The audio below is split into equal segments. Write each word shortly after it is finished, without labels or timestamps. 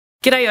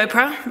G'day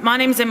Oprah, my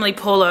name's Emeli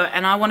Paulo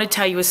and I want to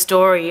tell you a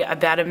story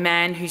about a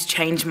man who's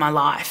changed my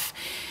life.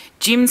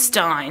 Jim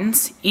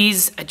Stynes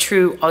is a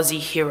true Aussie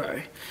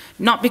hero.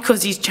 Not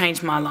because he's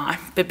changed my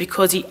life, but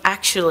because he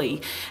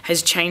actually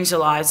has changed the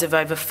lives of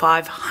over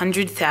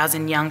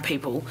 500,000 young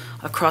people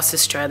across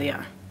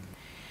Australia.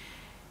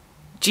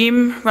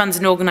 Jim runs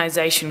an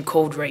organisation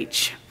called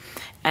Reach,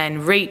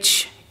 and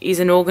Reach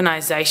is an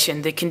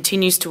organisation that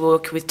continues to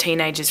work with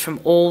teenagers from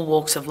all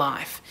walks of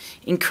life,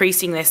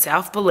 increasing their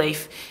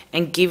self-belief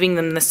and giving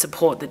them the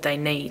support that they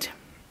need.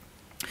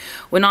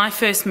 When I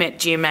first met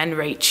Jim and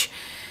Reach,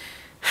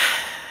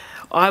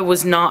 I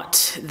was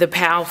not the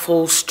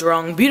powerful,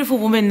 strong, beautiful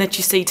woman that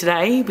you see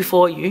today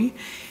before you,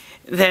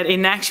 that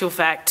in actual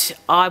fact,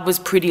 I was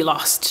pretty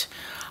lost.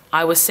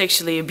 I was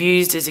sexually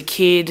abused as a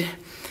kid.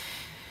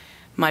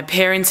 My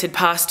parents had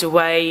passed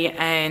away,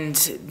 and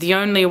the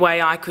only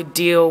way I could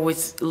deal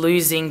with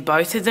losing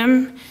both of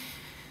them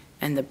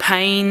and the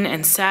pain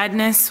and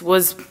sadness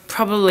was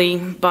probably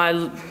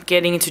by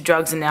getting into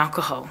drugs and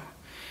alcohol.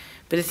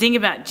 But the thing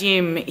about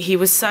Jim, he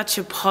was such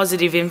a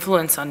positive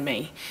influence on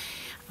me.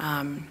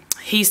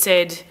 He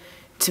said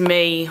to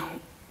me,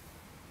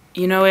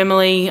 you know,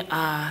 Emeli,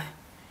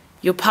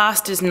 your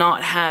past does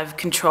not have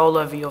control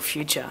over your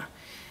future.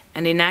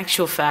 And in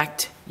actual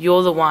fact,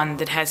 you're the one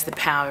that has the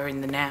power in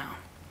the now.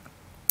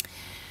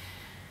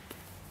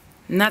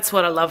 And that's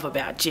what I love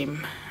about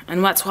Jim.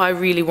 And that's why I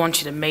really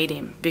want you to meet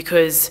him,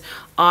 because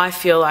I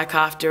feel like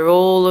after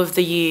all of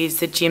the years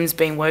that Jim's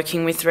been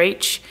working with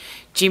Reach,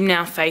 Jim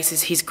now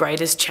faces his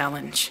greatest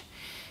challenge.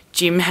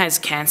 Jim has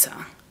cancer.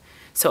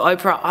 So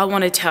Oprah, I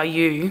want to tell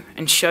you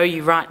and show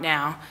you right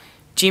now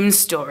Jim's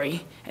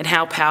story and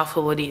how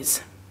powerful it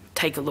is.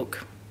 Take a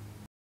look.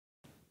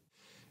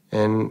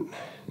 And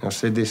I've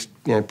said this,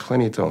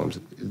 plenty of times,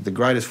 the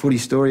greatest footy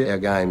story our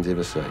game's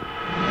ever seen.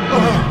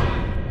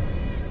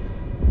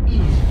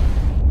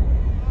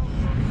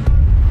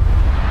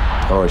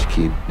 Irish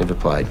kid, never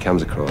played,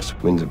 comes across,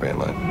 wins a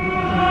Brownlow.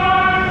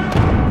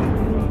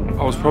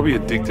 I was probably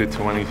addicted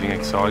to anything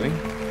exciting.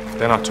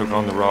 Then I took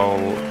on the role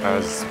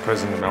as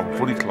president of Melbourne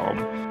Footy Club.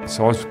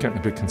 So I was getting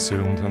a bit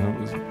consumed, and it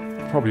was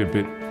probably a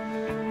bit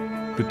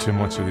too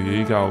much of the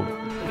ego.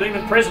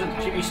 Demon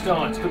President Jimmy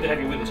Stynes, good to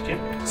have you with us, Jim.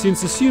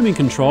 Since assuming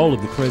control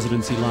of the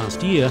presidency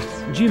last year,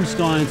 Jim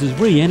Stynes has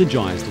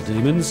re-energised the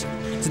Demons.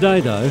 Today,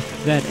 though,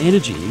 that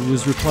energy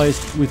was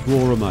replaced with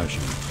raw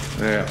emotion.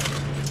 Yeah.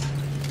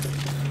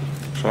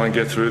 Try and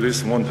get through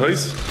this in one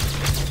piece.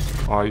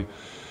 I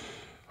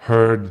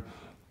heard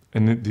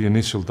the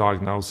initial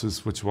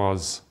diagnosis, which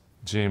was,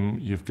 Jim,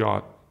 you've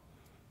got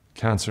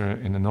cancer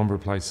in a number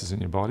of places in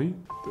your body.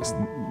 This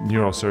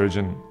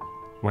neurosurgeon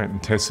went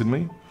and tested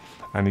me,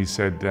 and he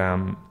said,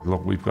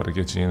 look, we've got to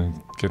get you in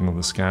and get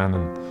another scan.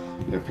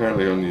 And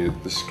apparently on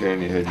the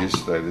scan you had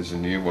yesterday, there's a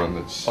new one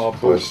that's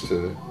close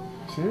to...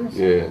 Serious?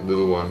 Yeah, a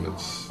little one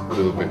that's a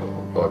little bit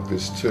like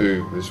there's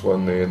there's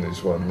one there and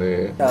there's one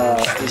there.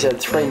 He's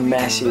had 3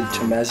 massive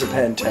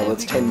temazepam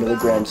tablets, 10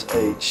 milligrams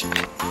each.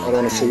 I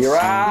want to see your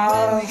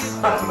ass.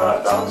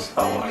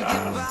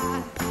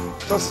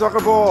 Let's suck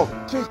a ball.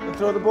 Kick and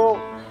throw the ball.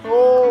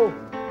 Oh!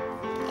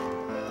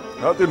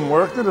 That didn't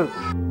work, did it?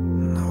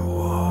 No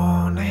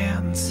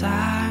warning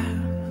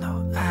sign,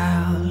 no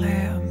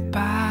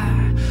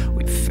alibi.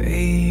 We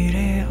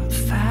faded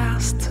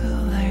faster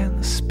than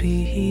the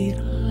speed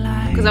of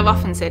light. Because I've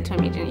often said to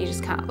him, you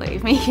just can't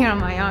leave me here on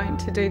my own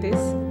to do this.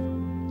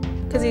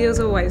 Because he was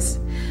always,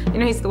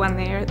 he's the one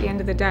there at the end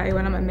of the day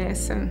when I'm a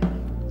mess. And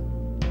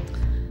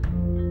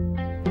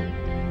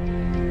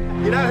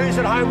You know who's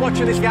at home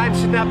watching this game,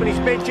 sitting up in his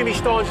bed? Jimmy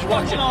Stynes is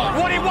watching.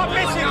 What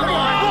message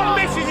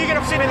are you going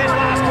to send in this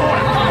last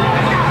quarter?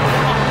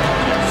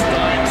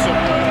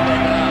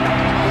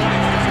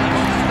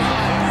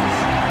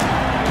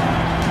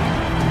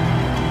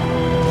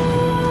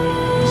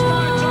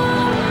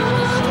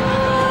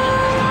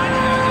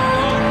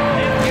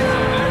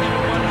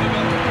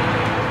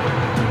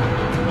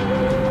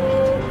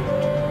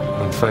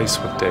 When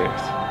faced with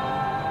death,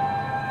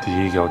 the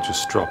ego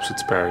just drops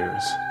its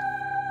barriers.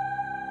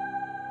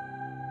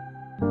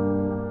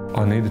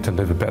 I needed to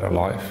live a better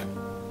life,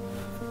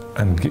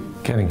 and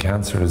getting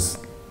cancer has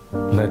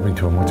led me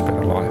to a much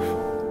better life.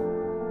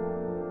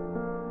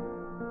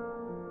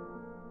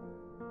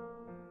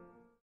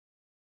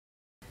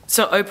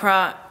 So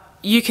Oprah,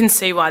 you can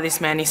see why this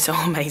man is so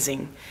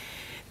amazing.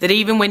 That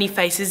even when he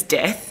faces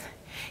death,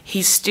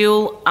 he's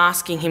still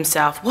asking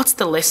himself, what's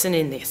the lesson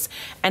in this?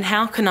 And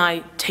how can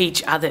I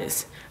teach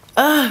others?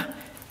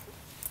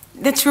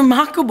 That's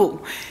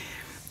remarkable.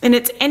 And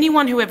it's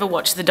anyone who ever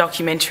watched the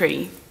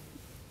documentary,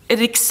 it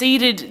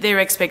exceeded their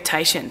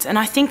expectations. And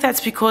I think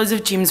that's because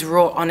of Jim's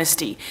raw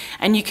honesty.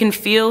 And you can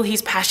feel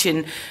his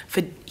passion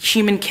for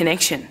human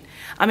connection.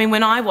 I mean,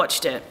 when I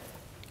watched it,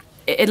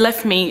 it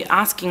left me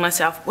asking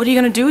myself, what are you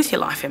going to do with your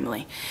life,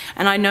 Emeli?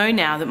 And I know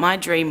now that my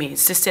dream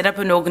is to set up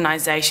an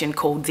organisation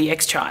called the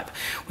X Tribe,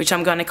 which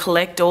I'm going to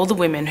collect all the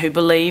women who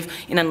believe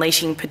in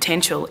unleashing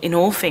potential in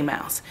all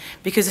females,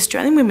 because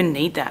Australian women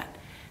need that.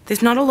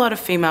 There's not a lot of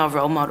female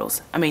role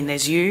models. I mean,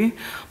 there's you,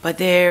 but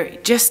there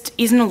just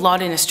isn't a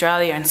lot in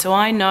Australia. And so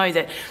I know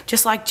that,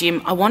 just like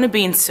Jim, I want to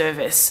be in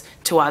service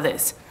to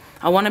others.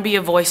 I want to be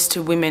a voice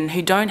to women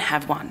who don't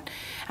have one.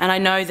 And I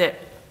know that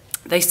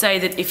they say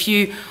that if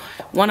you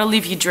want to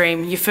live your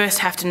dream, you first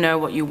have to know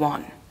what you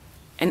want.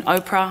 And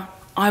Oprah,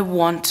 I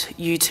want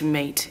you to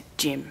meet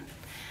Jim.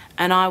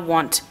 And I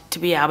want to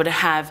be able to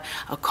have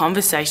a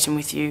conversation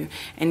with you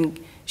and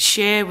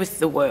share with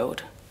the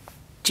world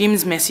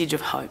Jim's message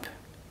of hope.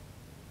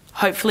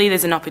 Hopefully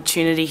there's an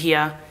opportunity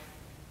here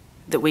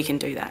that we can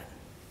do that.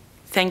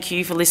 Thank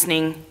you for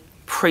listening.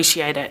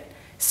 Appreciate it.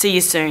 See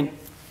you soon.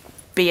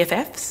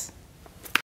 BFFs.